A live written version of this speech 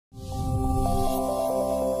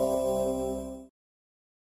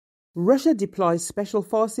Russia deploys special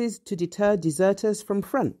forces to deter deserters from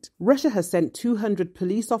front. Russia has sent 200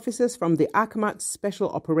 police officers from the Akhmat Special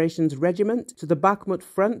Operations Regiment to the Bakhmut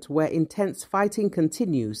front, where intense fighting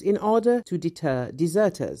continues, in order to deter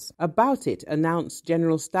deserters. About it announced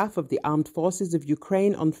General Staff of the Armed Forces of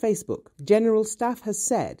Ukraine on Facebook. General Staff has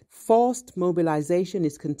said forced mobilization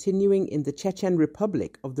is continuing in the Chechen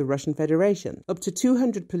Republic of the Russian Federation. Up to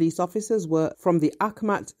 200 police officers were from the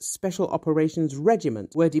Akhmat Special Operations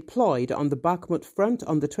Regiment were deployed on the Bakhmut front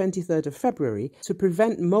on the 23rd of February to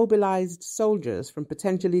prevent mobilized soldiers from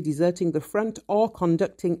potentially deserting the front or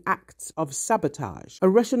conducting acts of sabotage. A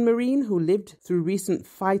Russian Marine who lived through recent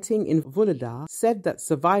fighting in Volodar said that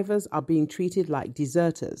survivors are being treated like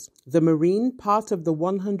deserters. The Marine, part of the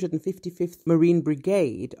 155th Marine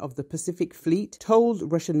Brigade of the Pacific Fleet,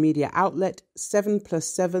 told Russian media outlet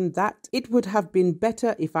 7+7 that it would have been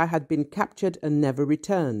better if I had been captured and never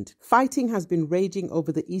returned. Fighting has been raging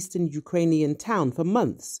over the eastern Ukrainian town for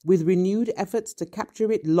months, with renewed efforts to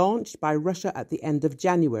capture it launched by Russia at the end of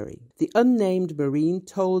January. The unnamed Marine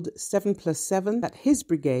told 7+7 that his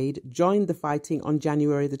brigade joined the fighting on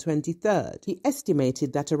January the 23rd. He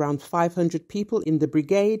estimated that around 500 people in the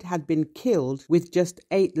brigade had been killed, with just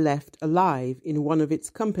 8 left alive in one of its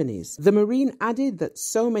companies. The Marine added that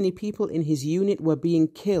so many people in his unit were being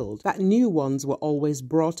killed that new ones were always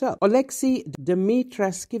brought up. Oleksiy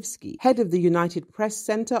Dmitrievsky, head of the United Press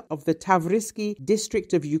Center of the Tavrisky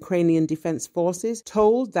district of Ukrainian Defense Forces,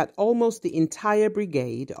 told that almost the entire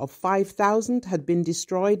brigade of 5,000 had been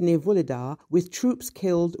destroyed near Volodar, with troops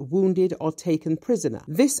killed, wounded, or taken prisoner.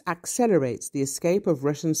 This accelerates the escape of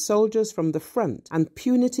Russian soldiers from the front, and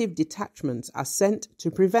punitive detachments are sent to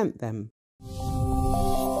prevent them.